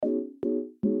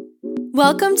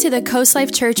Welcome to the Coast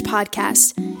Life Church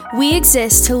podcast. We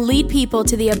exist to lead people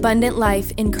to the abundant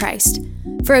life in Christ.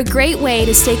 For a great way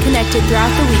to stay connected throughout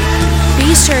the week,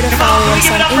 be sure to follow us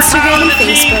on Instagram and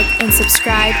Facebook and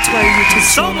subscribe to our YouTube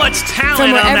channel. So much talent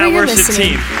From wherever on that you're worship listening,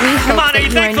 team. we hope Come on, are that you you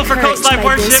are thankful for Coast encouraged Life by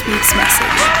worship? this week's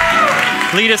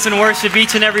message. Lead us in worship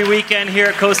each and every weekend here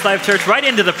at Coast Life Church, right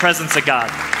into the presence of God.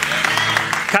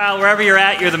 Kyle, wherever you're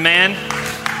at, you're the man.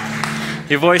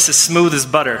 Your voice is smooth as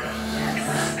butter.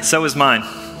 So is mine.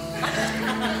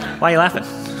 Why are you laughing?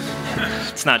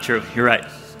 It's not true. You're right.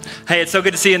 Hey, it's so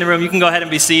good to see you in the room. You can go ahead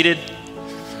and be seated.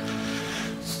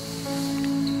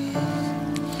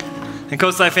 And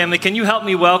Coast Life family, can you help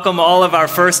me welcome all of our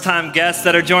first-time guests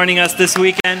that are joining us this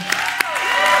weekend?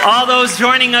 All those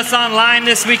joining us online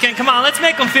this weekend. Come on, let's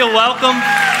make them feel welcome.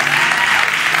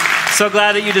 So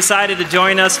glad that you decided to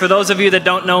join us. For those of you that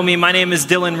don't know me, my name is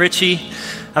Dylan Ritchie.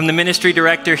 I'm the ministry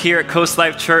director here at Coast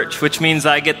Life Church, which means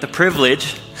I get the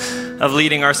privilege of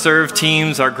leading our serve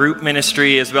teams, our group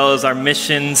ministry, as well as our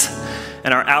missions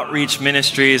and our outreach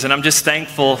ministries. And I'm just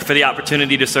thankful for the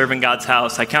opportunity to serve in God's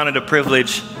house. I count it a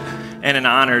privilege and an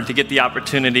honor to get the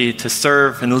opportunity to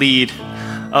serve and lead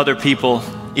other people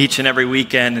each and every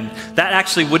weekend. And that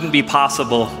actually wouldn't be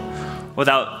possible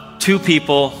without two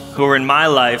people who are in my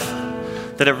life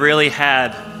that have really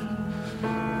had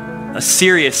a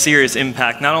serious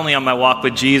impact, not only on my walk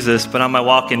with Jesus, but on my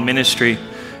walk in ministry.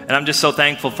 And I'm just so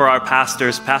thankful for our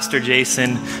pastors, Pastor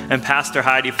Jason and Pastor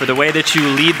Heidi, for the way that you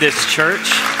lead this church,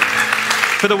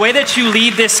 for the way that you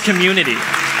lead this community.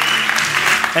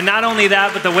 And not only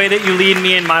that, but the way that you lead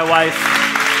me and my wife.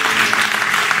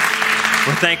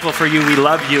 We're thankful for you. We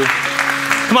love you.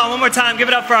 Come on, one more time. Give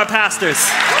it up for our pastors.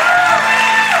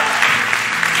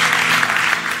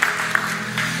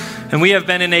 And we have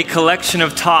been in a collection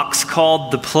of talks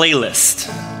called The Playlist.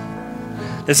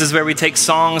 This is where we take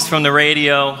songs from the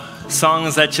radio,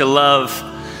 songs that you love.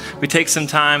 We take some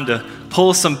time to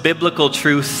pull some biblical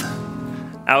truth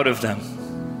out of them.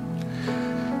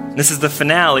 This is the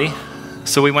finale,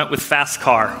 so we went with Fast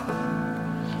Car.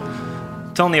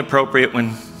 It's only appropriate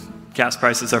when gas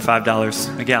prices are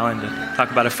 $5 a gallon to talk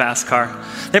about a fast car.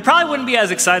 They probably wouldn't be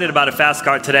as excited about a fast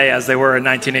car today as they were in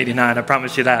 1989, I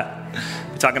promise you that.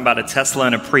 We're talking about a Tesla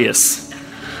and a Prius.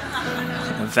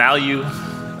 The value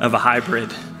of a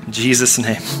hybrid, in Jesus'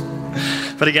 name.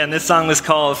 But again, this song is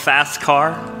called Fast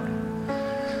Car.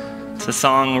 It's a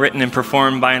song written and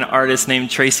performed by an artist named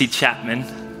Tracy Chapman,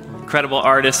 incredible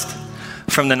artist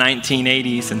from the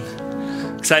 1980s,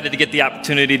 and excited to get the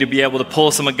opportunity to be able to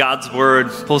pull some of God's word,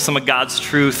 pull some of God's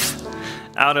truth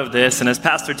out of this. And as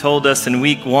Pastor told us in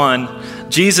week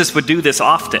 1, Jesus would do this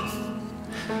often.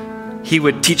 He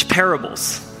would teach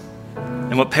parables.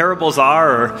 And what parables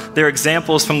are they're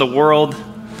examples from the world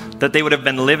that they would have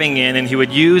been living in, and he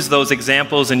would use those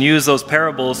examples and use those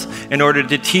parables in order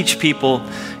to teach people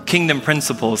kingdom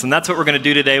principles. And that's what we're going to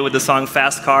do today with the song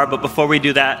Fast Car. But before we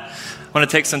do that, I want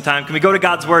to take some time. Can we go to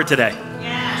God's Word today?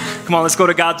 Yes. Come on, let's go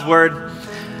to God's Word.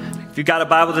 If you've got a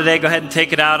Bible today, go ahead and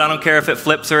take it out. I don't care if it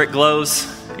flips or it glows.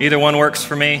 Either one works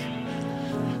for me.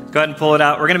 Go ahead and pull it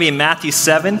out. We're going to be in Matthew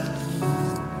 7,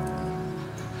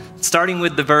 starting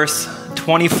with the verse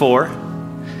 24.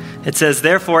 It says,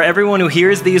 "Therefore, everyone who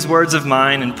hears these words of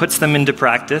mine and puts them into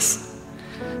practice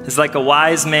is like a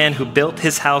wise man who built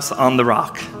his house on the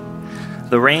rock.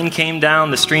 The rain came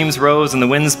down, the streams rose, and the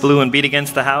winds blew and beat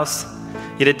against the house,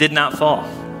 yet it did not fall,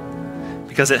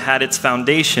 because it had its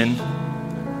foundation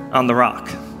on the rock.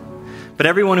 But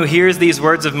everyone who hears these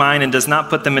words of mine and does not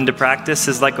put them into practice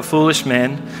is like a foolish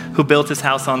man who built his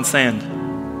house on sand.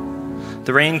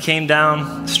 The rain came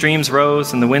down, the streams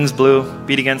rose, and the winds blew,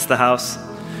 beat against the house,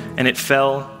 and it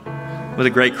fell with a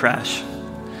great crash."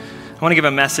 I want to give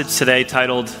a message today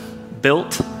titled,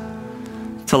 Built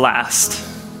to Last.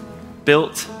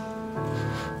 Built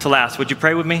to last. Would you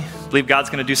pray with me? I believe God's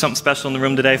going to do something special in the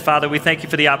room today. Father, we thank you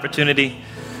for the opportunity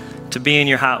to be in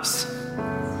your house,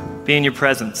 be in your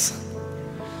presence.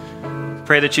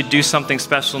 Pray that you'd do something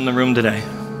special in the room today.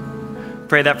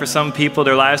 Pray that for some people,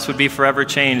 their lives would be forever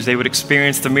changed. They would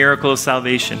experience the miracle of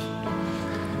salvation.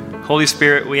 Holy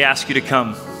Spirit, we ask you to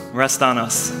come. Rest on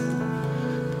us.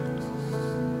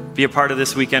 Be a part of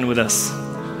this weekend with us.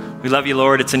 We love you,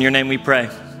 Lord. It's in your name we pray.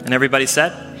 And everybody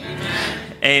said? Amen.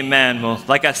 Amen. Well,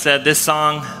 like I said, this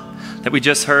song that we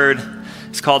just heard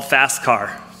is called Fast Car.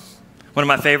 One of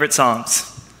my favorite songs.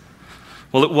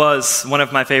 Well, it was one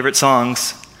of my favorite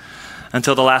songs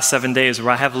until the last 7 days,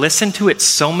 where I have listened to it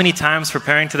so many times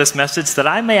preparing to this message that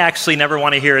I may actually never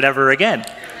want to hear it ever again.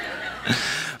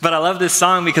 But I love this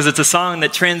song because it's a song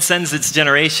that transcends its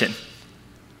generation.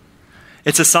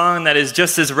 It's a song that is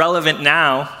just as relevant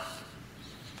now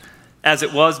as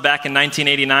it was back in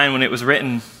 1989 when it was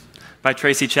written by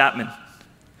Tracy Chapman.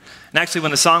 And actually,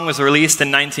 when the song was released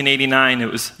in 1989,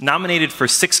 it was nominated for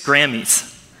 6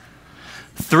 Grammys.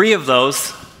 3 of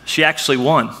those she actually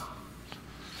won.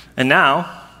 And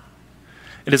now,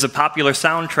 it is a popular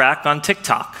soundtrack on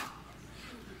TikTok,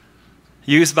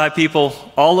 used by people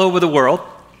all over the world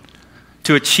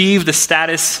to achieve the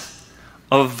status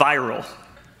of viral.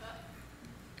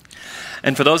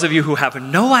 And for those of you who have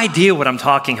no idea what I'm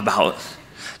talking about,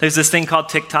 there's this thing called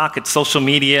TikTok. It's social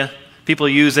media. People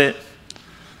use it.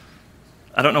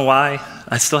 I don't know why.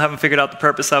 I still haven't figured out the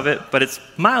purpose of it, but it's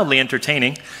mildly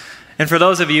entertaining. And for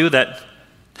those of you that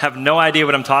have no idea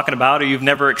what I'm talking about, or you've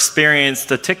never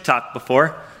experienced a TikTok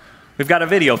before, we've got a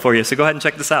video for you, so go ahead and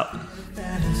check this out.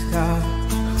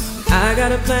 I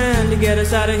got a plan to get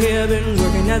us out of here, been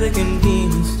working at the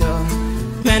convenience store.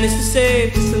 Managed to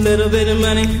save just a little bit of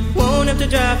money, won't have to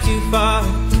drive too far.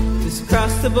 Just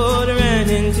across the border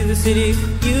and into the city,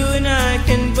 you and I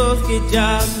can both get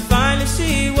jobs and finally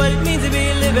see what it means to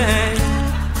be living.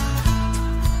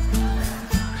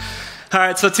 All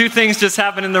right, so 2 things just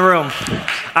happened in the room.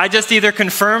 I just either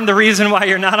confirmed the reason why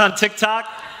you're not on TikTok,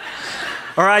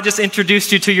 or I just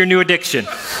introduced you to your new addiction.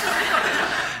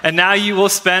 And now you will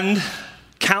spend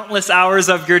countless hours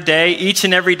of your day, each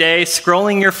and every day,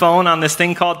 scrolling your phone on this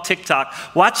thing called TikTok,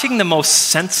 watching the most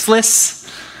senseless,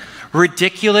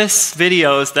 ridiculous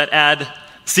videos that add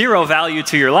 0 value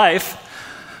to your life,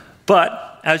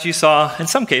 but, as you saw, in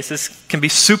some cases, can be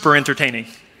super entertaining.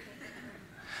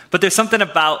 But there's something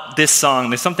about this song,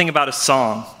 there's something about a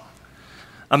song,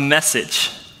 a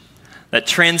message that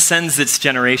transcends its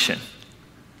generation.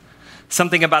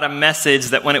 Something about a message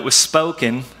that when it was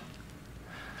spoken,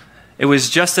 it was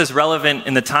just as relevant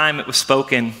in the time it was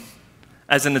spoken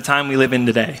as in the time we live in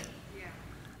today. Yeah.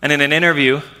 And in an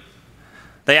interview,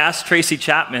 they asked Tracy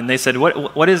Chapman, they said,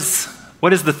 what is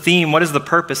the theme, what is the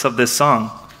purpose of this song?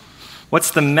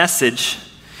 What's the message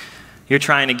you're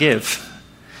trying to give?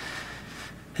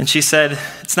 And she said,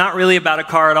 it's not really about a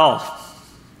car at all.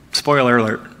 Spoiler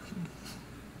alert.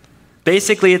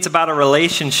 Basically, it's about a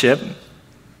relationship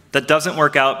that doesn't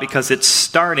work out because it's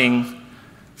starting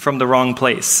from the wrong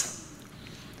place.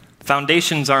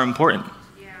 Foundations are important.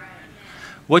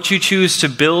 What you choose to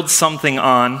build something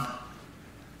on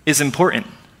is important.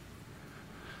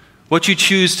 What you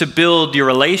choose to build your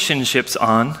relationships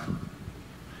on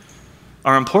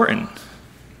are important.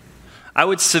 I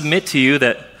would submit to you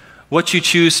that what you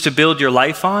choose to build your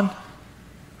life on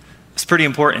is pretty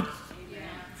important.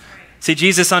 See,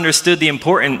 Jesus understood the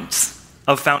importance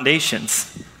of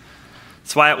foundations.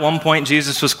 That's why at one point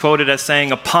Jesus was quoted as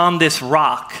saying, "Upon this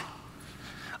rock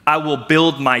I will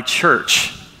build my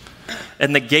church,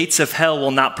 and the gates of hell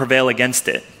will not prevail against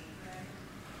it."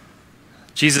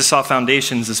 Jesus saw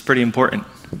foundations as pretty important.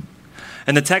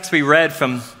 And the text we read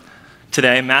from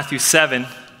today, Matthew 7,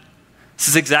 this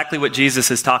is exactly what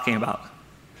Jesus is talking about.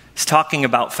 He's talking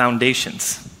about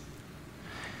foundations.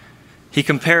 He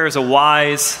compares a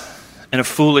wise and a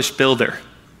foolish builder.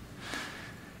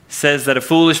 He says that a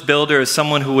foolish builder is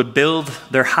someone who would build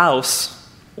their house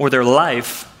or their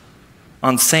life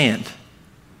on sand.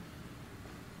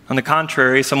 On the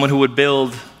contrary, someone who would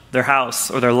build their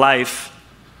house or their life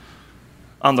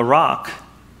on the rock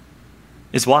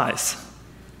is wise.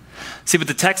 See, but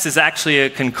the text is actually a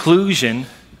conclusion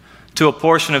to a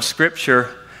portion of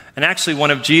Scripture, and actually one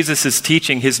of Jesus'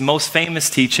 teaching, his most famous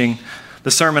teaching,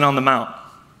 the Sermon on the Mount.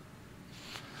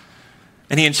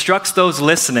 And he instructs those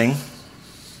listening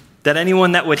that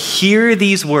anyone that would hear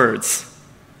these words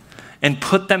and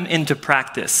put them into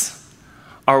practice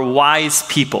are wise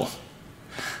people.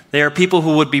 They are people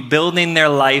who would be building their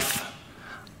life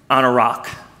on a rock,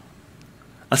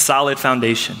 a solid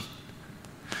foundation.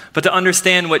 But to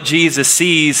understand what Jesus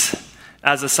sees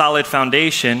as a solid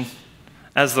foundation,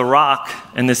 as the rock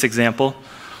in this example,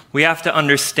 we have to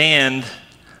understand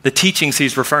the teachings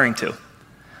he's referring to,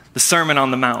 the Sermon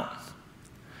on the Mount.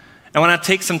 I want to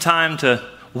take some time to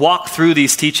walk through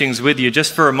these teachings with you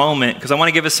just for a moment, because I want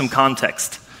to give us some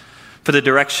context for the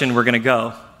direction we're going to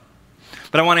go.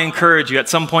 But I want to encourage you at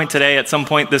some point today, at some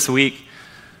point this week,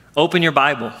 open your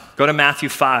Bible, go to Matthew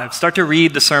 5, start to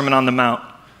read the Sermon on the Mount.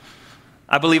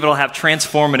 I believe it'll have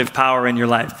transformative power in your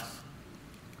life.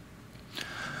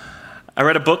 I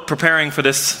read a book preparing for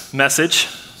this message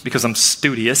because I'm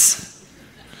studious.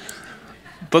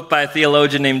 A book by a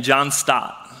theologian named John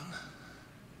Stott.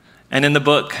 And in the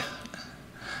book,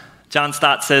 John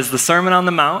Stott says, the Sermon on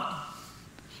the Mount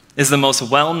is the most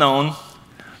well-known,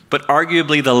 but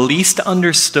arguably the least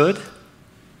understood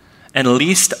and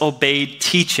least obeyed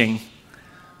teaching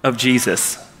of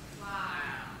Jesus.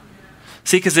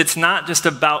 See, because it's not just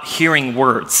about hearing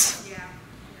words.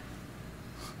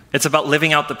 It's about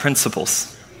living out the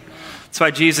principles. That's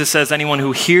why Jesus says anyone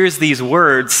who hears these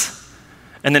words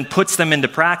and then puts them into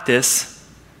practice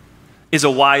is a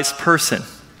wise person.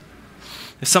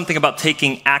 There's something about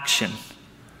taking action,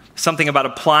 something about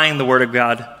applying the Word of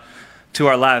God to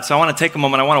our lives. So I want to take a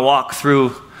moment. I want to walk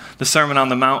through the Sermon on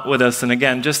the Mount with us. And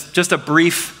again, just a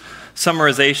brief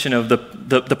summarization of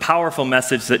the powerful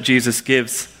message that Jesus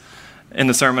gives in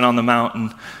the Sermon on the Mount.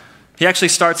 And he actually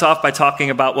starts off by talking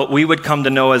about what we would come to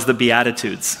know as the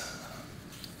Beatitudes.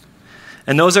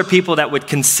 And those are people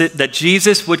that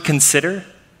Jesus would consider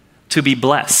to be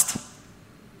blessed.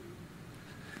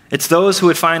 It's those who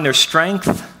would find their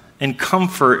strength and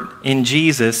comfort in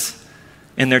Jesus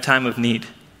in their time of need.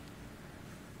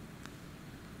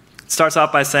 It starts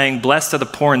off by saying, blessed are the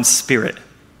poor in spirit.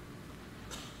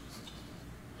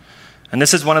 And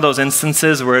this is one of those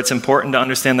instances where it's important to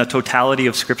understand the totality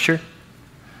of Scripture,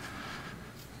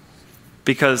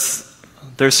 because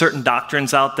there's certain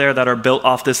doctrines out there that are built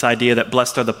off this idea that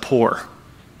blessed are the poor.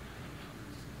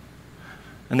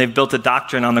 And they've built a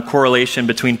doctrine on the correlation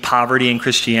between poverty and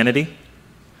Christianity.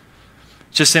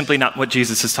 It's just simply not what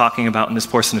Jesus is talking about in this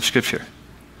portion of Scripture.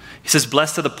 He says,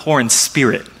 blessed are the poor in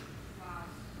spirit.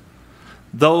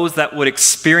 Those that would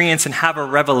experience and have a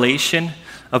revelation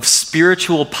of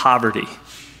spiritual poverty,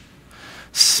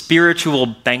 spiritual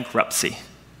bankruptcy.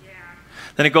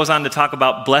 Then it goes on to talk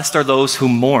about blessed are those who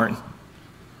mourn,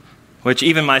 which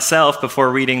even myself, before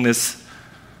reading this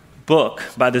book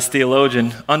by this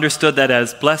theologian, understood that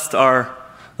as blessed are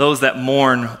those that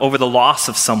mourn over the loss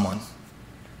of someone.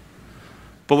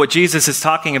 But what Jesus is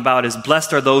talking about is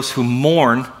blessed are those who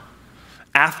mourn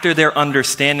after their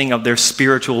understanding of their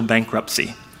spiritual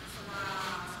bankruptcy.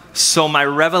 So my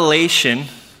revelation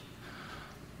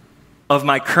of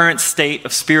my current state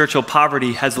of spiritual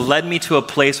poverty has led me to a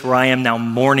place where I am now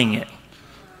mourning it.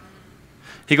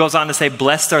 He goes on to say,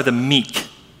 blessed are the meek.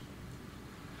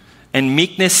 And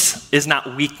meekness is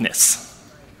not weakness.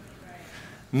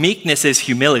 Meekness is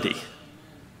humility.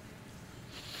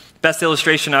 Best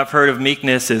illustration I've heard of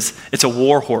meekness is it's a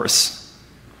war horse.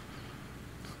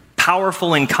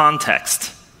 Powerful in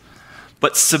context,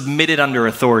 but submitted under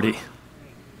authority.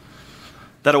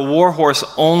 That a war horse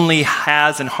only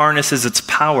has and harnesses its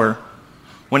power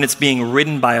when it's being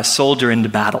ridden by a soldier into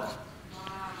battle.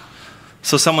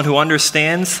 So someone who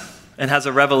understands and has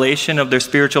a revelation of their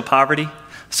spiritual poverty,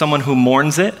 someone who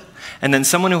mourns it, and then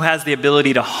someone who has the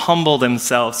ability to humble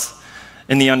themselves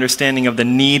in the understanding of the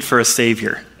need for a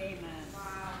Savior. Amen.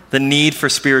 The need for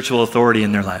spiritual authority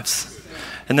in their lives.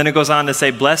 And then it goes on to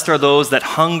say, blessed are those that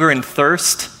hunger and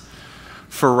thirst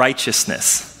for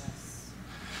righteousness.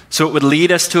 So it would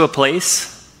lead us to a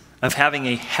place of having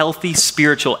a healthy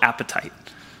spiritual appetite,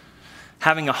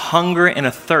 having a hunger and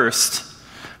a thirst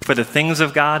for the things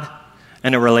of God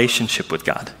and a relationship with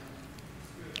God.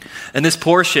 In this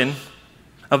portion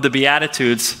of the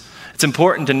Beatitudes, it's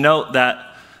important to note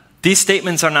that these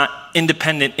statements are not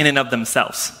independent in and of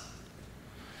themselves.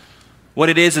 What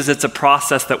it is it's a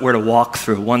process that we're to walk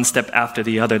through, one step after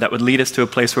the other, that would lead us to a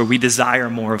place where we desire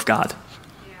more of God.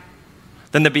 Yeah.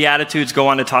 Then the Beatitudes go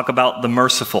on to talk about the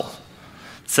merciful.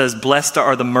 It says, blessed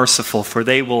are the merciful, for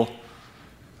they will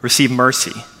receive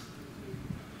mercy.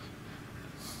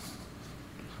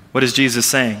 What is Jesus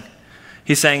saying?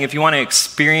 He's saying if you want to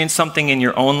experience something in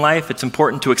your own life, it's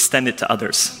important to extend it to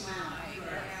others.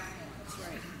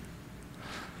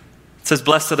 It says,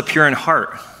 blessed are the pure in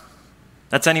heart.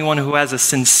 That's anyone who has a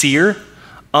sincere,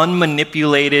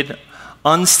 unmanipulated,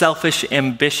 unselfish,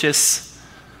 ambitious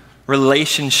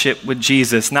relationship with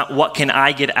Jesus. Not what can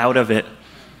I get out of it,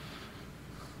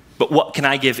 but what can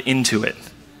I give into it.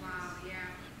 Wow, yeah.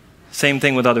 Same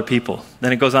thing with other people.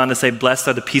 Then it goes on to say, blessed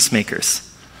are the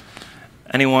peacemakers.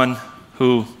 Anyone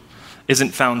who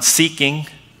isn't found seeking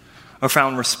or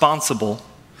found responsible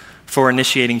for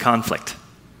initiating conflict.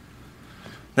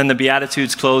 Then the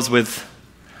Beatitudes close with,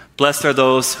 blessed are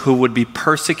those who would be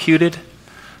persecuted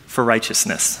for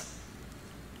righteousness.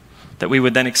 That we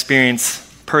would then experience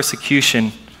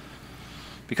persecution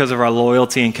because of our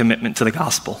loyalty and commitment to the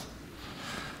gospel.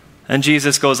 And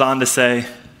Jesus goes on to say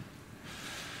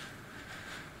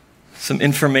some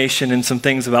information and some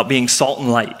things about being salt and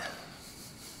light.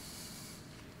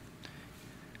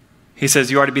 He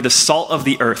says you are to be the salt of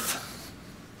the earth.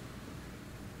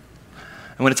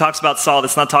 And when it talks about salt,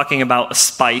 it's not talking about a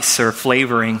spice or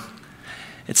flavoring.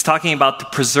 It's talking about the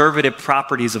preservative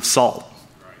properties of salt.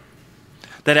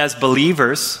 That as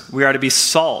believers, we are to be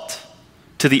salt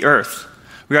to the earth.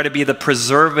 We are to be the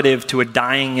preservative to a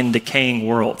dying and decaying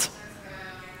world.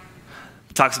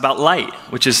 It talks about light,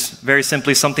 which is very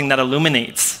simply something that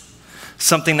illuminates,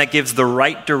 something that gives the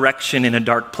right direction in a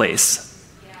dark place.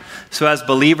 So as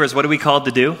believers, what are we called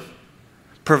to do?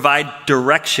 Provide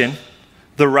direction,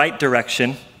 the right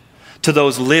direction, to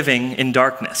those living in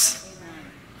darkness.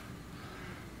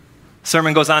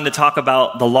 Sermon goes on to talk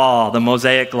about the law, the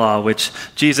Mosaic law, which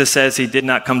Jesus says he did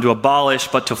not come to abolish,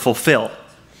 but to fulfill.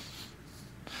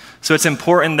 So it's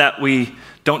important that we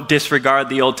don't disregard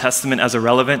the Old Testament as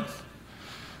irrelevant,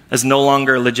 as no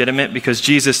longer legitimate, because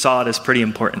Jesus saw it as pretty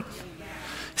important.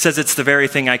 He says it's the very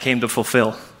thing I came to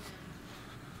fulfill.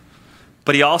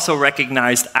 But he also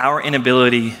recognized our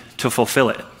inability to fulfill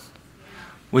it,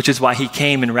 which is why he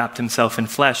came and wrapped himself in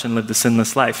flesh and lived a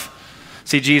sinless life.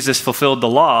 See, Jesus fulfilled the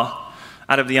law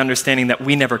out of the understanding that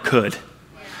we never could.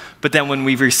 But then when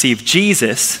we receive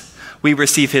Jesus, we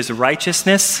receive his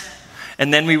righteousness,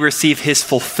 and then we receive his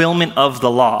fulfillment of the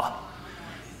law.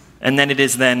 And then it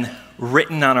is then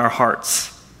written on our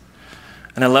hearts.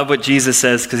 And I love what Jesus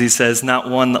says, because he says, not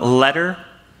one letter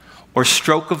or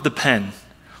stroke of the pen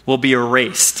will be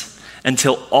erased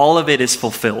until all of it is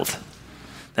fulfilled.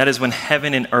 That is when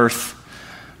heaven and earth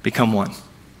become one.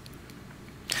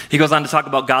 He goes on to talk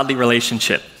about godly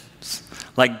relationships,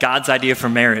 like God's idea for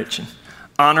marriage, and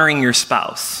honoring your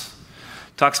spouse.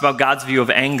 Talks about God's view of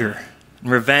anger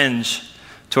and revenge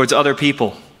towards other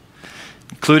people,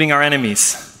 including our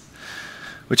enemies,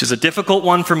 which is a difficult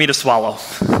one for me to swallow.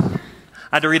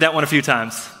 I had to read that one a few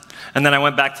times. And then I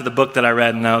went back to the book that I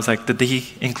read, and I was like, did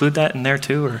he include that in there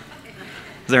too? Or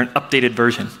is there an updated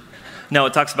version? No,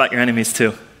 it talks about your enemies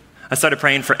too. I started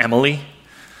praying for Emily.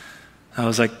 I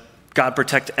was like, God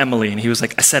protect Emily. And he was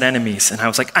like, I said enemies. And I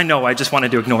was like, I know, I just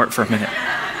wanted to ignore it for a minute.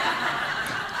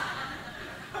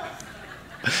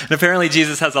 And apparently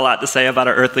Jesus has a lot to say about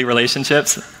our earthly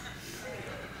relationships.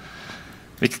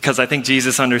 Because I think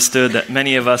Jesus understood that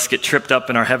many of us get tripped up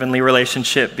in our heavenly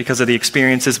relationship because of the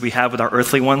experiences we have with our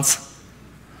earthly ones.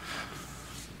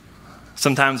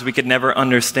 Sometimes we could never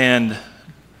understand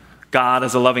God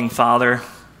as a loving Father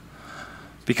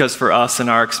because for us in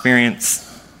our experience,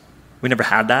 we never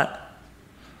had that.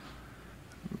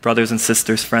 Brothers and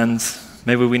sisters, friends,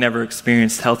 maybe we never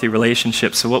experienced healthy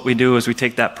relationships. So what we do is we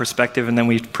take that perspective and then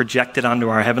we project it onto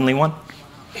our heavenly one.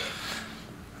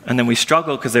 And then we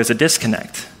struggle because there's a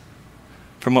disconnect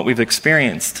from what we've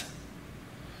experienced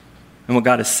and what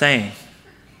God is saying.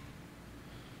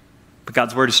 But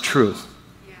God's word is true.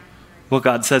 What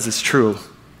God says is true.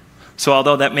 So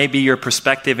although that may be your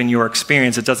perspective and your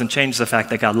experience, it doesn't change the fact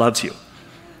that God loves you.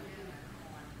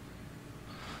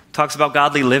 Talks about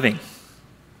godly living,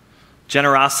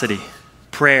 generosity,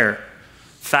 prayer,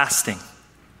 fasting.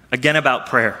 Again about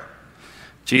prayer.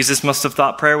 Jesus must have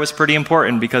thought prayer was pretty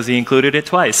important because he included it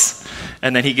twice.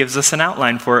 And then he gives us an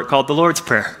outline for it called the Lord's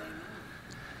Prayer.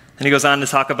 And he goes on to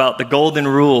talk about the golden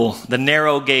rule, the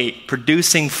narrow gate,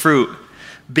 producing fruit,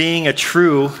 being a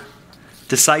true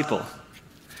disciple.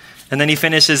 And then he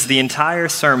finishes the entire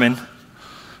sermon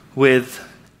with,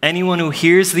 anyone who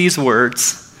hears these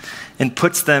words and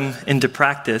puts them into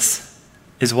practice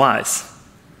is wise.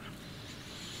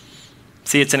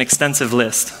 See, it's an extensive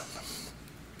list.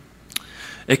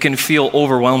 It can feel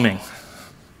overwhelming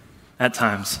at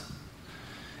times,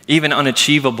 even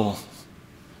unachievable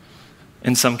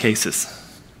in some cases.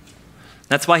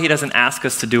 That's why he doesn't ask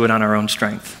us to do it on our own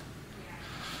strength.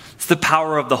 It's the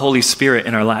power of the Holy Spirit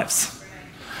in our lives.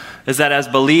 Is that as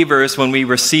believers, when we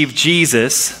receive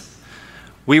Jesus,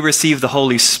 we receive the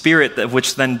Holy Spirit,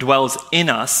 which then dwells in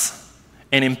us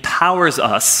and empowers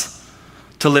us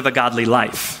to live a godly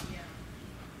life.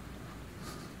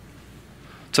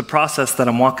 It's a process that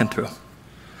I'm walking through.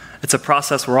 It's a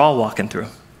process we're all walking through.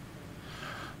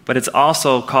 But it's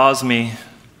also caused me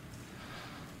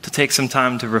to take some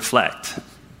time to reflect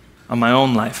on my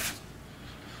own life,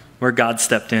 where God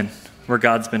stepped in, where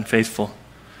God's been faithful.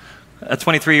 At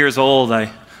 23 years old,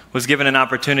 I was given an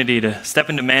opportunity to step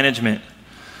into management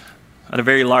at a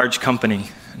very large company.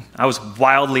 I was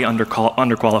wildly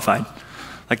underqualified,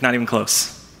 like not even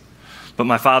close. But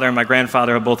my father and my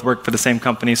grandfather have both worked for the same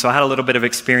company, so I had a little bit of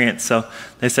experience. So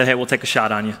they said, hey, we'll take a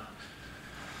shot on you.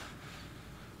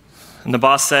 And the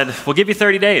boss said, we'll give you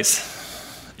 30 days.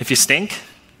 If you stink,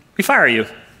 we fire you.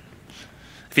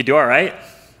 If you do all right,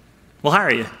 we'll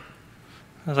hire you.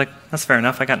 I was like, that's fair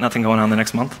enough. I got nothing going on the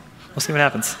next month. We'll see what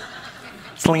happens.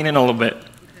 Let's lean in a little bit.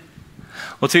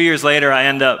 Well, 2 years later, I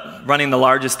end up running the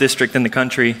largest district in the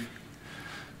country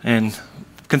and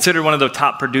considered one of the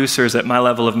top producers at my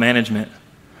level of management.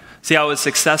 See, I was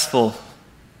successful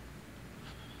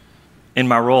in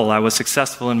my role. I was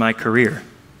successful in my career.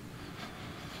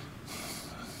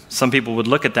 Some people would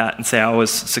look at that and say I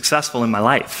was successful in my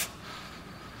life.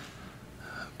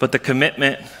 But the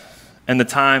commitment and the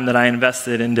time that I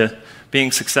invested into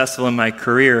being successful in my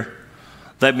career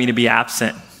led me to be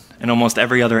absent in almost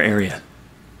every other area.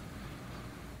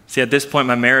 See, at this point,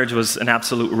 my marriage was an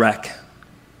absolute wreck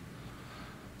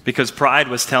because pride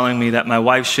was telling me that my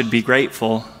wife should be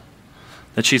grateful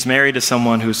that she's married to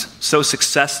someone who's so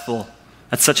successful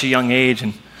at such a young age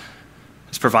and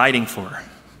is providing for her.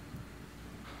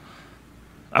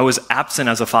 I was absent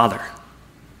as a father,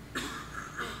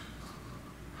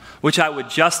 which I would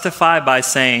justify by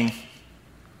saying,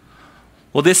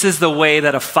 well, this is the way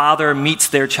that a father meets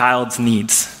their child's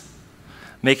needs,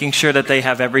 making sure that they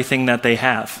have everything that they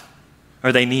have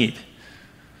or they need.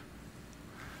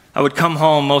 I would come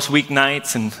home most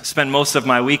weeknights and spend most of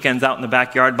my weekends out in the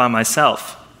backyard by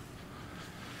myself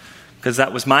because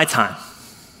that was my time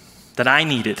that I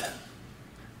needed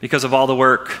because of all the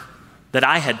work that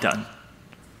I had done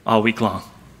all week long.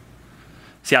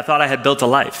 See, I thought I had built a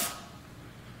life,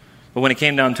 but when it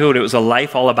came down to it, it was a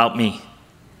life all about me.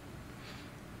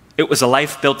 It was a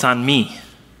life built on me,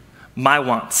 my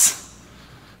wants,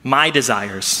 my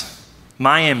desires,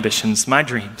 my ambitions, my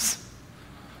dreams,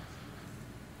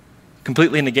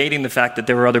 completely negating the fact that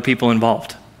there were other people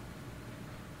involved.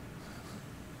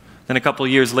 Then a couple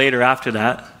years later after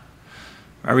that,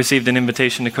 I received an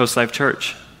invitation to Coast Life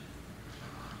Church.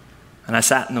 And I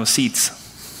sat in those seats,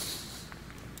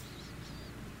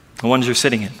 the ones you're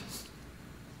sitting in.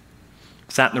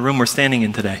 Sat in the room we're standing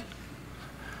in today.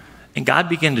 And God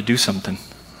began to do something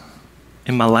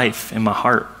in my life, in my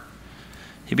heart.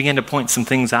 He began to point some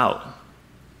things out.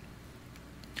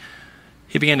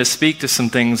 He began to speak to some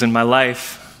things in my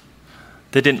life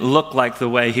that didn't look like the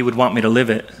way He would want me to live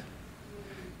it.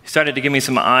 He started to give me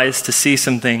some eyes to see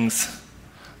some things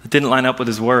that didn't line up with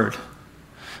His word.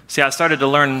 See, I started to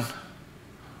learn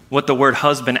what the word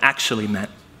husband actually meant.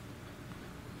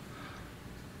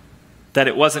 That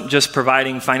it wasn't just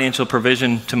providing financial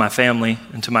provision to my family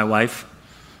and to my wife,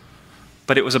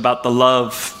 but it was about the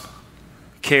love,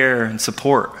 care, and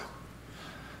support.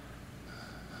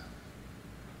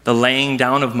 The laying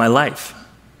down of my life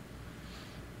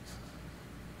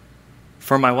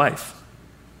for my wife.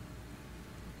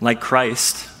 Like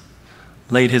Christ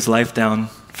laid His life down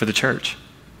for the church,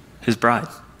 His bride.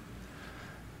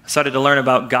 I started to learn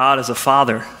about God as a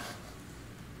father,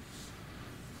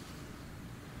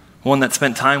 one that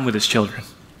spent time with His children,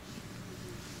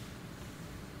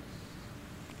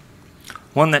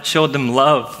 one that showed them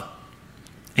love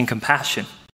and compassion.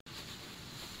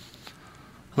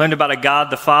 I learned about a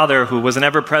God the Father who was an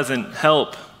ever-present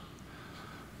help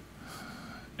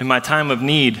in my time of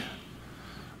need,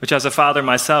 which as a father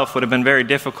myself would have been very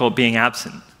difficult being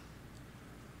absent.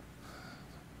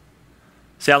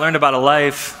 See, I learned about a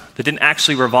life that didn't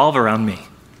actually revolve around me.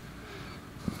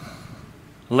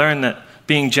 I learned that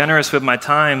being generous with my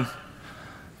time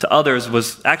to others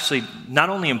was actually not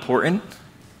only important,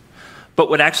 but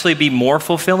would actually be more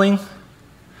fulfilling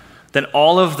than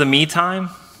all of the me time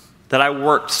that I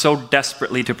worked so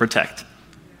desperately to protect.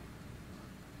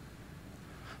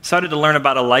 Started to learn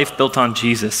about a life built on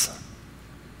Jesus,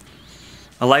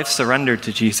 a life surrendered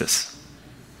to Jesus.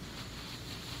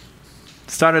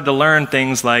 Started to learn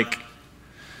things like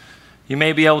you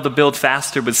may be able to build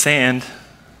faster with sand,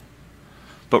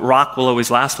 but rock will always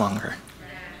last longer.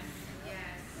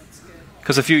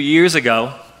 Because a few years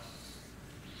ago,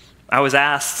 I was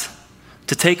asked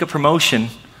to take a promotion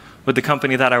with the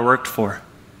company that I worked for.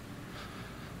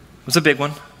 It was a big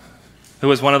one. It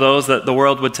was one of those that the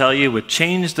world would tell you would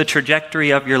change the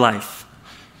trajectory of your life.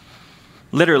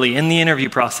 Literally, in the interview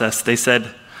process, they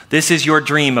said, "This is your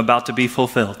dream about to be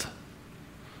fulfilled."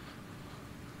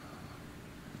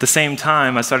 At the same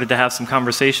time, I started to have some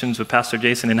conversations with Pastor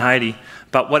Jason and Heidi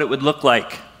about what it would look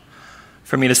like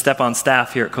for me to step on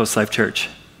staff here at Coast Life Church.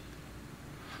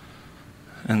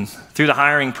 And through the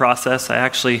hiring process, I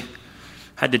actually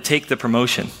had to take the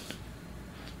promotion.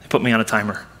 They put me on a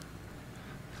timer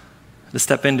to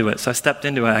step into it. So I stepped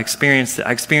into it. I experienced it.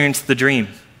 I experienced the dream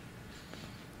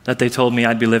that they told me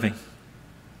I'd be living.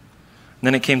 And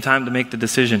then it came time to make the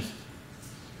decision.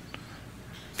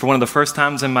 For one of the first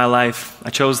times in my life, I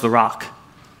chose the rock.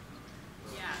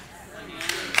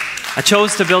 I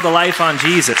chose to build a life on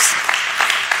Jesus.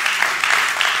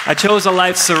 I chose a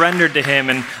life surrendered to Him.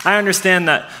 And I understand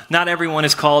that not everyone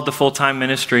is called to full-time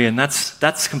ministry, and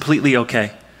that's completely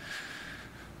okay.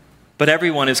 But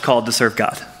everyone is called to serve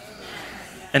God.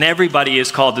 And everybody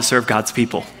is called to serve God's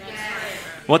people.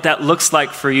 What that looks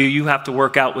like for you, you have to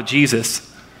work out with Jesus.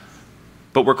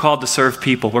 But we're called to serve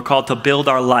people. We're called to build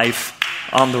our life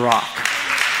on the rock.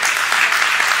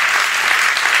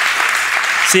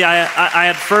 See, I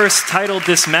had first titled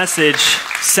this message,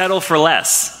 settle for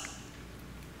less.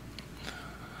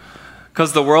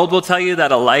 Because the world will tell you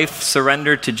that a life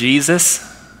surrendered to Jesus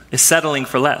is settling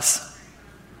for less.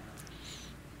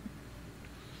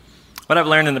 What I've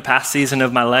learned in the past season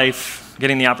of my life,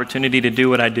 getting the opportunity to do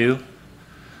what I do,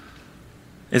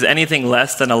 is anything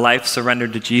less than a life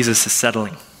surrendered to Jesus is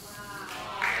settling.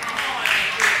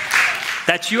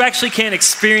 That you actually can't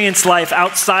experience life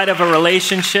outside of a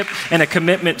relationship and a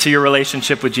commitment to your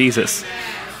relationship with Jesus.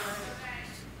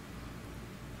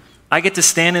 I get to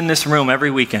stand in this room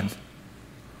every weekend,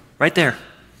 right there.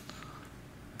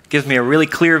 Gives me a really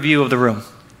clear view of the room.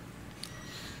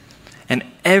 And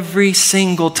every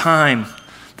single time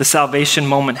the salvation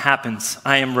moment happens,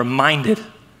 I am reminded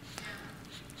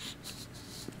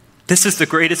this is the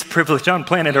greatest privilege on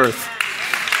planet Earth.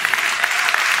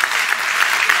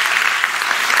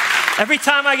 Every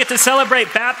time I get to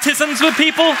celebrate baptisms with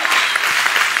people,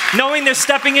 knowing they're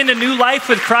stepping into new life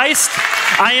with Christ,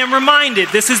 I am reminded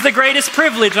this is the greatest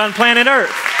privilege on planet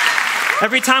Earth.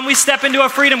 Every time we step into a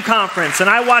freedom conference and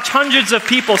I watch hundreds of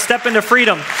people step into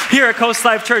freedom here at Coast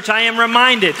Life Church, I am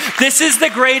reminded this is the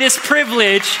greatest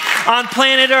privilege on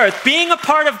planet Earth. Being a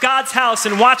part of God's house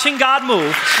and watching God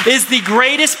move is the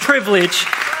greatest privilege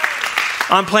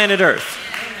on planet Earth.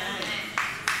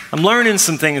 I'm learning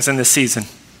some things in this season.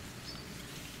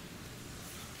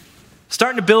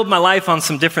 Starting to build my life on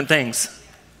some different things.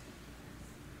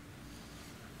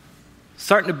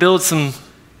 Starting to build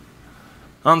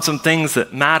on some things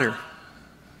that matter.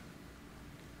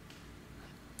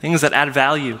 Things that add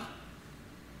value.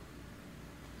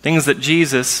 Things that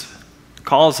Jesus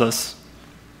calls us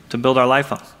to build our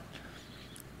life on.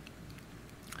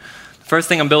 The first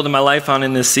thing I'm building my life on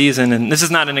in this season, and this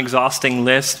is not an exhausting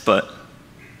list, but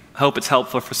I hope it's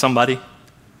helpful for somebody.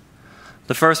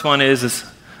 The first one is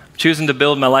choosing to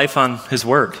build my life on His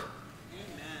Word. Amen.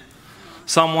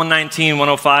 Psalm 119,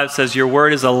 105 says, "Your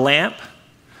word is a lamp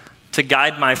to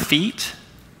guide my feet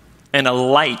and a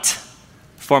light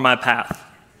for my path."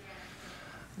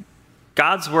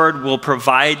 God's word will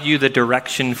provide you the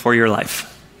direction for your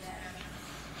life.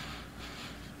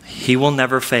 He will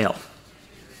never fail.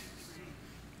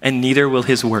 And neither will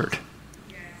His word.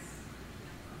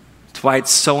 That's why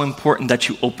it's so important that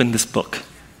you open this book.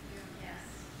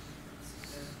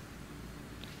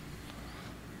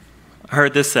 I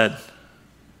heard this said,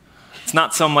 it's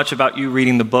not so much about you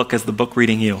reading the book as the book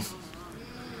reading you.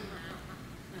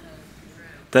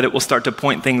 That it will start to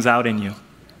point things out in you.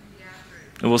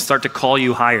 It will start to call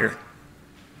you higher.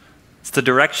 It's the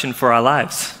direction for our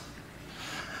lives.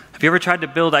 Have you ever tried to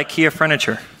build IKEA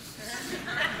furniture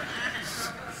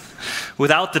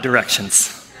without the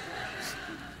directions?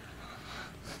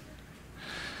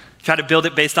 Try to build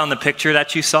it based on the picture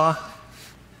that you saw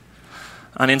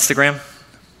on Instagram?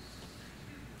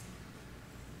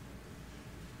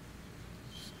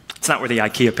 It's not where the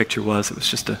IKEA picture was. It was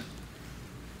just a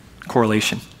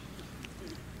correlation.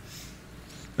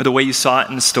 Or the way you saw it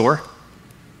in the store,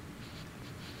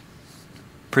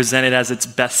 presented as its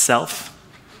best self.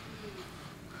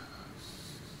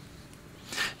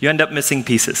 You end up missing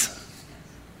pieces,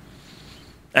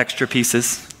 extra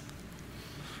pieces,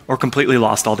 or completely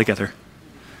lost altogether.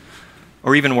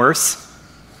 Or even worse,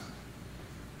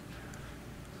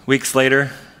 weeks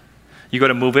later, you go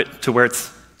to move it to where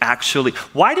it's actually,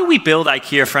 why do we build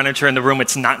IKEA furniture in the room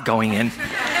it's not going in?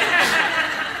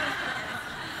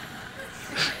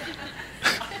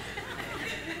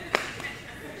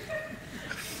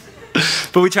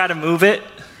 But we try to move it,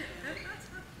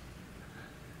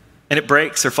 and it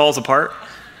breaks or falls apart.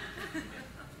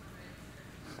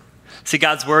 See,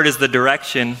 God's word is the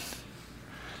direction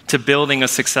to building a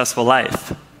successful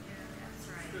life.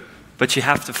 But you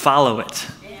have to follow it.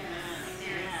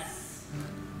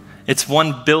 It's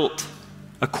one built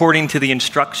according to the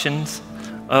instructions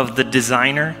of the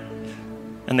designer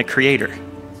and the creator.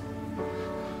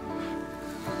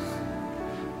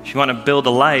 If you want to build a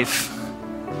life,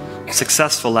 a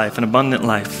successful life, an abundant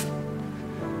life,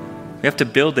 we have to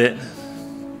build it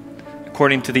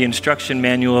according to the instruction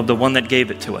manual of the one that gave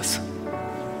it to us.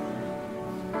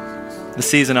 This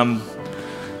season, I'm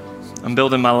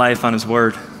building my life on His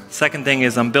word. Second thing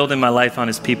is I'm building my life on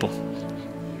His people.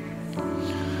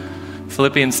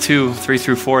 Philippians 2,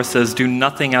 3-4 says, "Do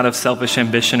nothing out of selfish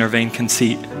ambition or vain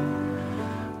conceit.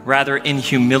 Rather, in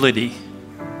humility,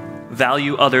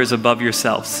 value others above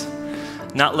yourselves,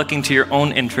 not looking to your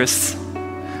own interests,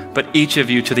 but each of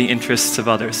you to the interests of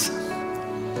others."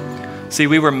 See,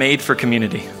 we were made for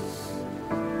community.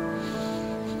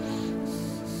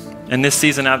 And this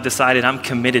season I've decided I'm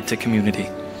committed to community.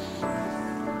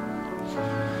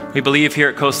 We believe here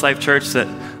at Coast Life Church that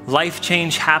Life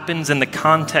change happens in the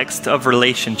context of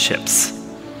relationships.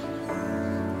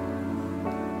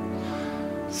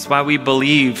 That's why we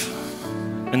believe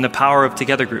in the power of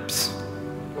together groups.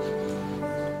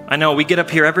 I know we get up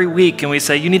here every week and we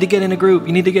say, you need to get in a group,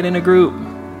 you need to get in a group.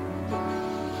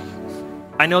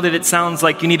 I know that it sounds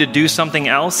like you need to do something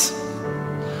else,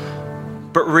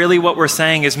 but really what we're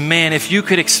saying is, man, if you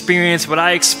could experience what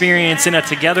I experience in a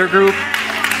together group,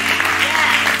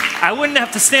 I wouldn't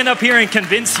have to stand up here and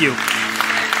convince you.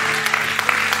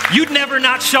 You'd never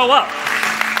not show up.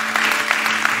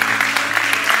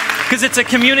 Because it's a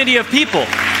community of people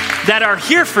that are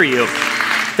here for you,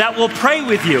 that will pray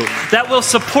with you, that will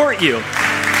support you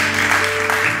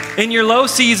in your low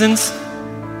seasons,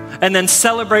 and then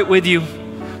celebrate with you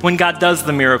when God does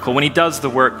the miracle, when he does the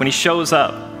work, when he shows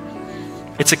up.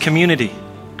 It's a community.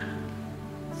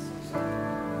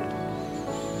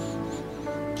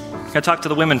 I talk to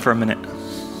the women for a minute.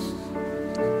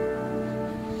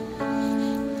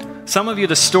 Some of you,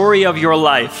 the story of your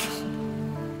life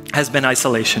has been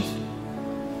isolation.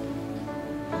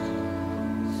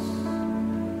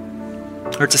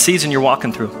 Or it's a season you're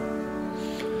walking through.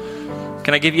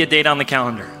 Can I give you a date on the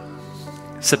calendar?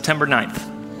 September 9th.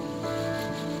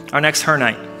 Our next Her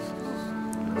Night.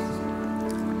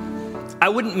 I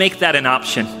wouldn't make that an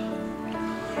option.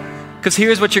 Because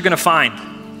here's what you're going to find.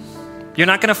 You're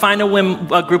not going to find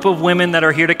a group of women that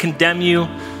are here to condemn you,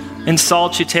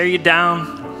 insult you, tear you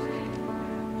down.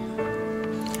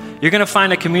 You're going to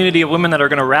find a community of women that are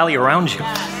going to rally around you.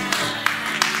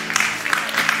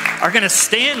 Are going to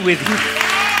stand with you.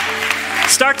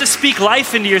 Start to speak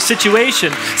life into your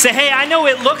situation. Say, hey, I know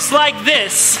it looks like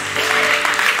this,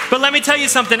 but let me tell you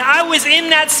something. I was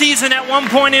in that season at one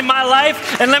point in my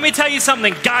life, and let me tell you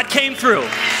something. God came through.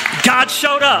 God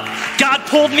showed up. God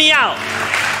pulled me out.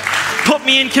 Put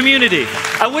me in community.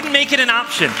 I wouldn't make it an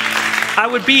option. I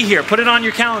would be here. Put it on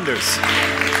your calendars.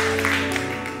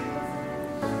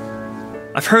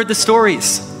 I've heard the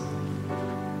stories.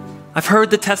 I've heard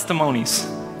the testimonies.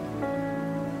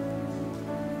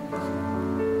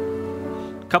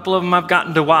 A couple of them I've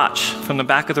gotten to watch from the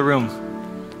back of the room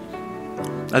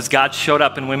as God showed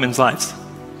up in women's lives.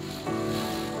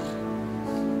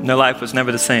 And their life was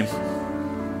never the same.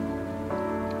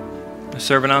 They're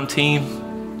serving on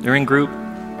team. They're in group.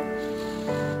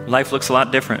 Life looks a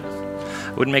lot different.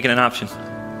 I wouldn't make it an option.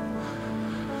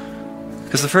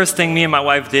 Because the first thing me and my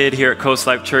wife did here at Coast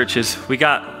Life Church is we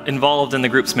got involved in the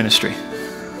groups ministry.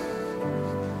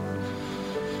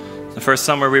 The first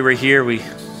summer we were here, we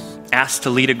asked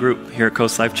to lead a group here at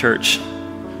Coast Life Church.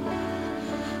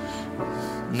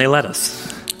 And they let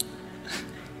us.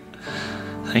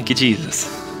 Thank you, Jesus.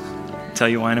 I'll tell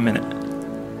you why in a minute.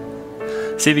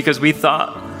 See, because we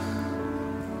thought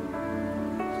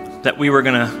that we were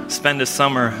going to spend a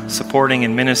summer supporting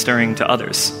and ministering to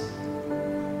others.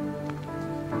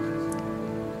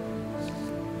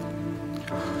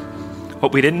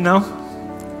 What we didn't know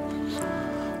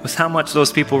was how much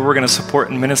those people were going to support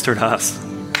and minister to us.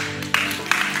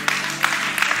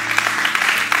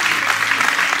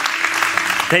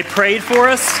 They prayed for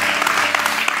us.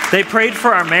 They prayed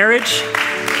for our marriage.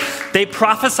 They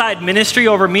prophesied ministry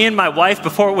over me and my wife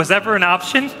before it was ever an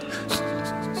option.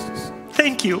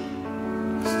 Thank you.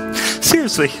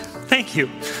 Seriously, thank you.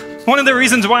 One of the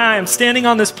reasons why I am standing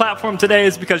on this platform today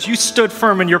is because you stood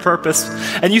firm in your purpose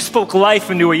and you spoke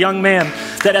life into a young man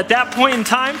that at that point in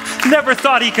time never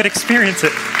thought he could experience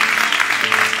it.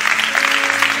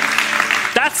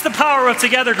 That's the power of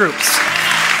together groups.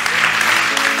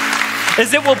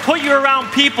 Is it will put you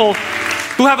around people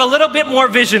who have a little bit more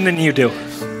vision than you do.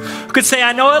 Who could say,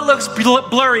 I know it looks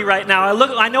blurry right now.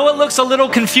 I know it looks a little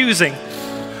confusing.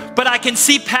 But I can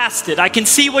see past it. I can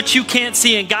see what you can't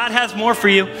see, and God has more for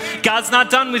you. God's not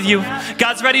done with you.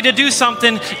 God's ready to do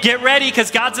something. Get ready,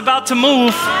 because God's about to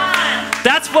move.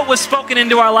 That's what was spoken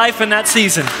into our life in that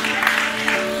season.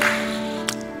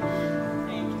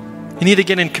 You need to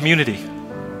get in community.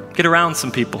 Get around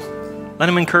some people. Let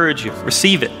them encourage you.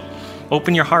 Receive it.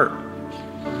 Open your heart.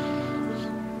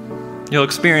 You'll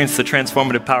experience the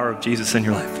transformative power of Jesus in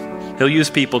your life. He'll use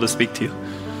people to speak to you.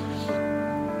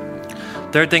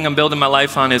 Third thing I'm building my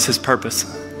life on is his purpose.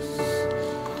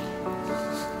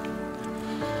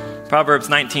 Proverbs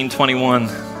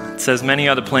 19:21 says, many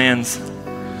are the plans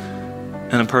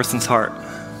in a person's heart,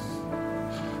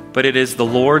 but it is the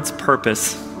Lord's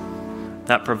purpose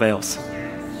that prevails.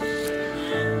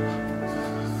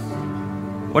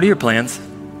 What are your plans?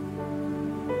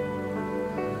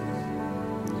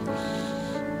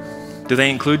 Do they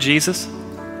include Jesus?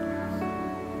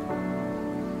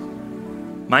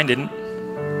 Mine didn't.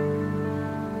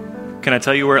 Can I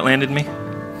tell you where it landed me?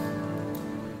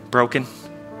 broken,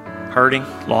 hurting,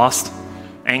 lost,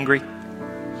 angry.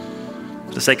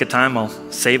 For the sake of time,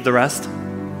 I'll save the rest.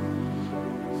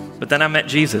 But then I met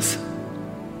Jesus.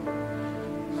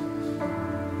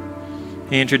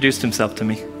 He introduced himself to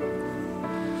me.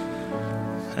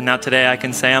 And now today I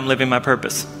can say I'm living my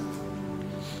purpose.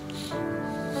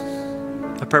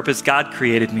 The purpose God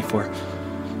created me for.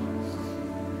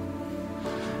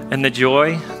 And the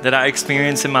joy that I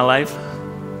experience in my life,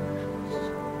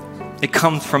 it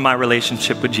comes from my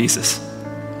relationship with Jesus.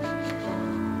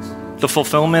 The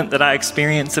fulfillment that I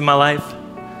experience in my life,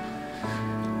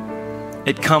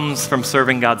 it comes from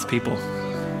serving God's people.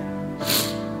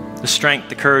 The strength,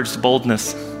 the courage, the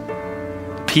boldness,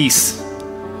 the peace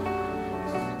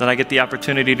that I get the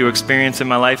opportunity to experience in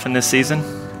my life in this season,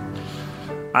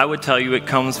 I would tell you it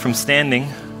comes from standing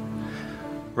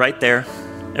right there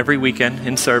every weekend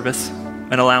in service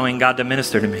and allowing God to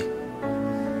minister to me.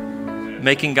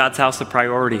 Making God's house a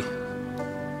priority.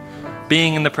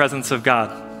 Being in the presence of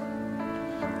God.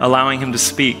 Allowing him to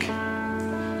speak.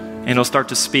 And he'll start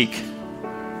to speak.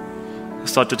 He'll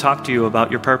start to talk to you about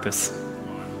your purpose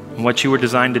and what you were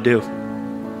designed to do.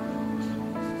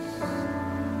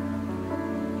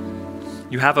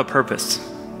 You have a purpose.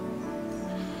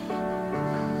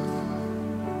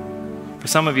 For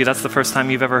some of you, that's the first time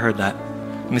you've ever heard that.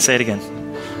 Let me say it again.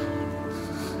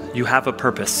 You have a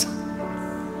purpose.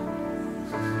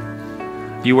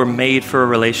 You were made for a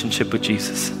relationship with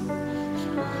Jesus.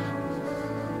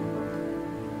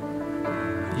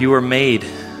 You were made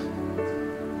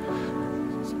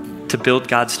to build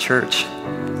God's church.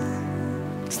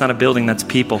 It's not a building, that's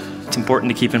people. It's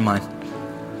important to keep in mind.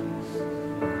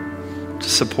 To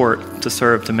support, to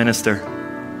serve, to minister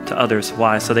to others.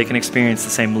 Why? So they can experience the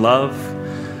same love,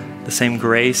 the same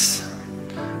grace,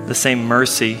 the same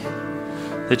mercy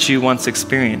that you once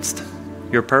experienced.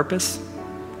 Your purpose,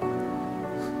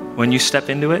 when you step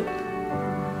into it,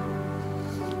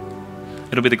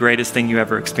 it'll be the greatest thing you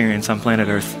ever experience on planet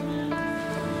Earth.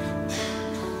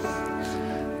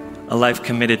 A life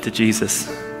committed to Jesus,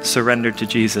 surrendered to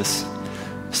Jesus,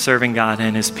 serving God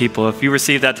and his people. If you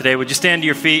received that today, would you stand to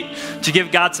your feet? Would you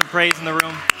give God some praise in the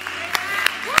room?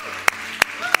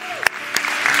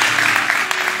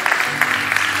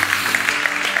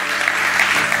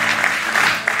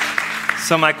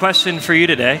 So my question for you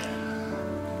today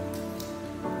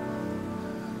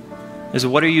is,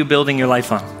 what are you building your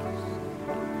life on?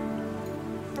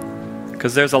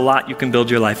 Because there's a lot you can build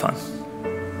your life on.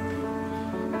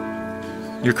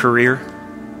 Your career,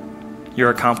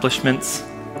 your accomplishments,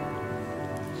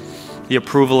 the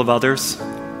approval of others,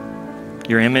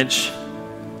 your image,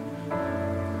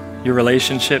 your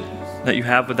relationship that you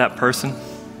have with that person.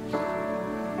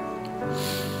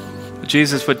 But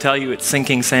Jesus would tell you it's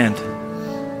sinking sand.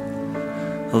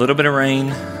 A little bit of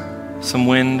rain, some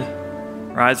wind,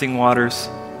 rising waters,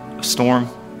 a storm,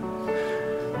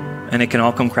 and it can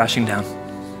all come crashing down.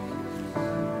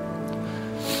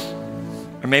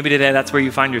 Or maybe today that's where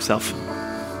you find yourself.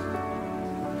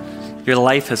 Your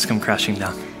life has come crashing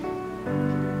down.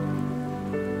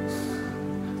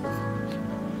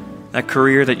 That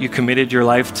career that you committed your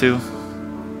life to,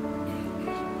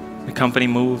 the company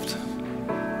moved,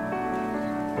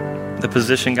 the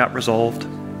position got resolved,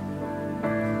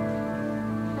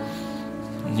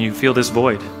 and you feel this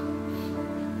void.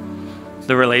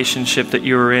 The relationship that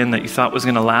you were in that you thought was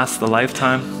going to last the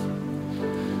lifetime,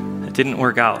 it didn't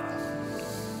work out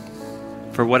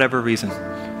for whatever reason.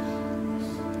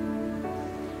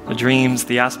 The dreams,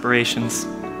 the aspirations.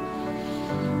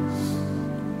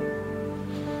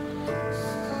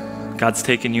 God's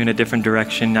taken you in a different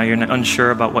direction. Now you're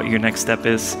unsure about what your next step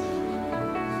is.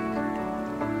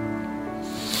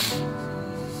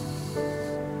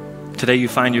 Today you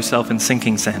find yourself in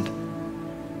sinking sand.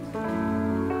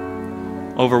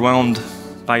 Overwhelmed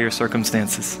by your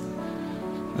circumstances,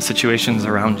 the situations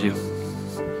around you.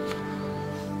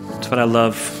 That's what I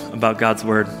love about God's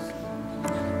word.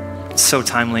 It's so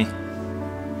timely.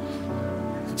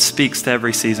 It speaks to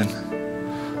every season.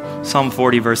 Psalm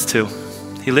 40, verse 2.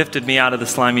 He lifted me out of the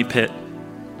slimy pit,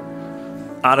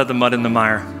 out of the mud and the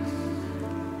mire.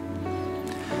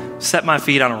 Set my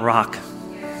feet on a rock.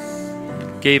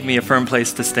 Gave me a firm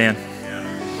place to stand.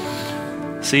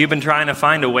 So you've been trying to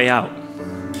find a way out.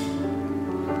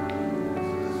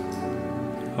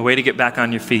 A way to get back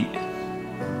on your feet.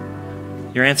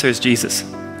 Your answer is Jesus.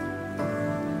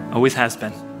 Always has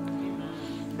been.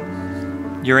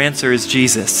 Your answer is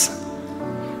Jesus.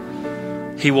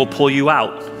 He will pull you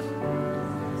out.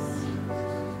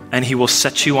 And he will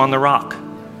set you on the rock.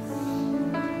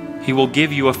 He will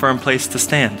give you a firm place to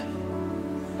stand.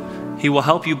 He will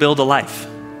help you build a life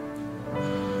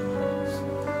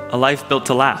a life built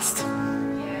to last.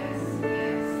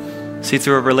 See,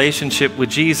 through a relationship with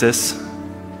Jesus,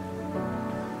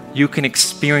 you can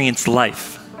experience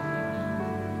life,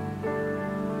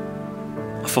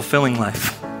 a fulfilling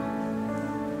life,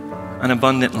 an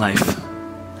abundant life,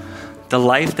 the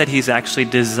life that He's actually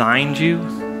designed you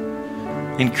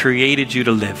and created you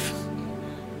to live.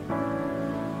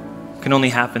 Can only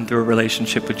happen through a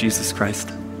relationship with Jesus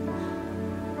Christ.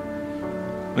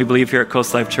 We believe here at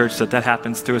Coast Life Church that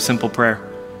happens through a simple prayer.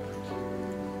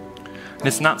 And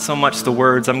it's not so much the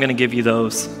words, I'm going to give you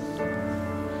those,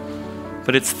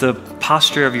 but it's the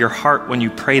posture of your heart when you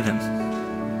pray them.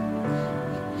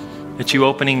 It's you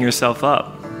opening yourself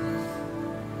up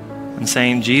and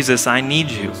saying, Jesus, I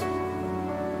need you.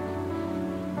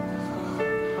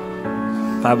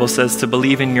 The Bible says to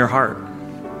believe in your heart.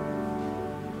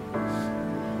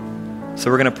 So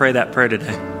we're going to pray that prayer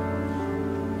today.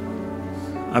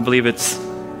 I believe it's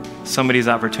somebody's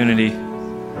opportunity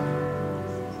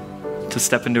to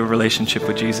step into a relationship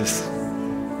with Jesus.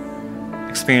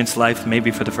 Experience life maybe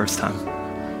for the first time.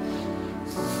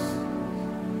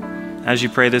 As you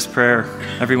pray this prayer,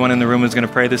 everyone in the room is going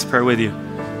to pray this prayer with you.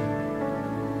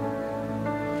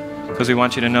 Because we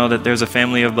want you to know that there's a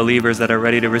family of believers that are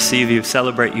ready to receive you,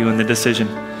 celebrate you in the decision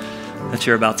that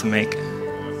you're about to make.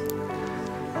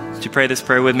 Would you pray this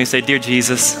prayer with me? Say, Dear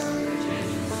Jesus,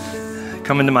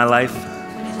 come into my life.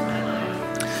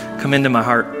 Come into my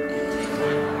heart.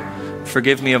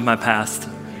 Forgive me of my past.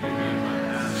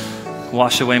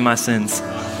 Wash away my sins.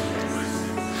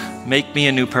 Make me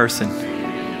a new person.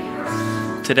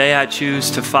 Today I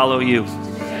choose to follow you,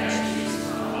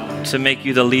 to make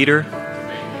you the leader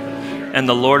and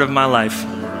the Lord of my life.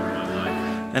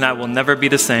 And I will never be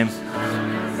the same.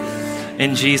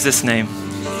 In Jesus' name.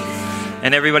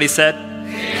 And everybody said,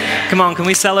 come on, can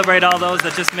we celebrate all those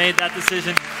that just made that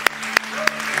decision?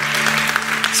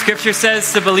 Scripture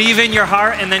says to believe in your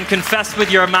heart and then confess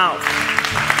with your mouth.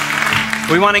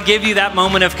 We want to give you that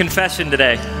moment of confession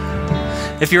today.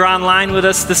 If you're online with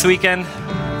us this weekend,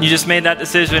 you just made that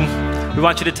decision, we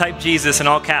want you to type Jesus in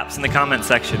all caps in the comment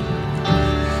section.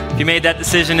 If you made that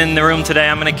decision in the room today,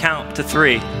 I'm going to count to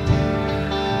 3. And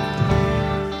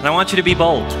I want you to be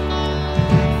bold.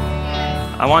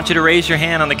 I want you to raise your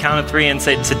hand on the count of 3 and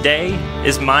say, today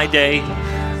is my day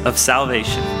of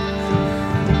salvation.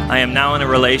 I am now in a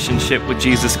relationship with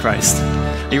Jesus Christ.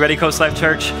 Are you ready, Coast Life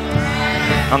Church?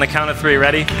 On the count of 3,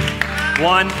 ready?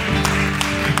 1,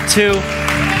 2,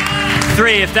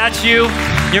 3. If that's you,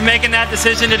 you're making that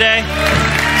decision today,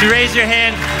 to raise your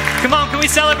hand. Come on, can we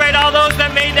celebrate all those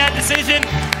that made that decision?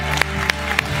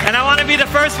 And I want to be the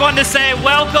first one to say,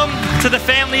 welcome to the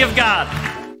family of God.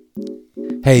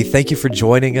 Hey, thank you for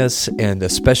joining us, and a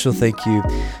special thank you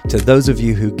to those of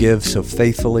you who give so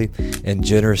faithfully and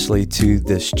generously to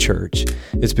this church.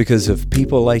 It's because of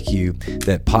people like you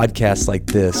that podcasts like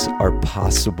this are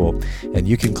possible, and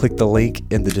you can click the link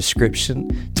in the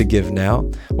description to give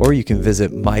now, or you can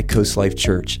visit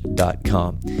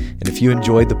mycoastlifechurch.com. And if you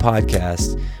enjoyed the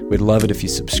podcast, we'd love it if you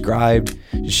subscribed,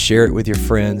 just share it with your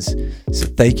friends. So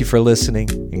thank you for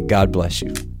listening, and God bless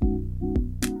you.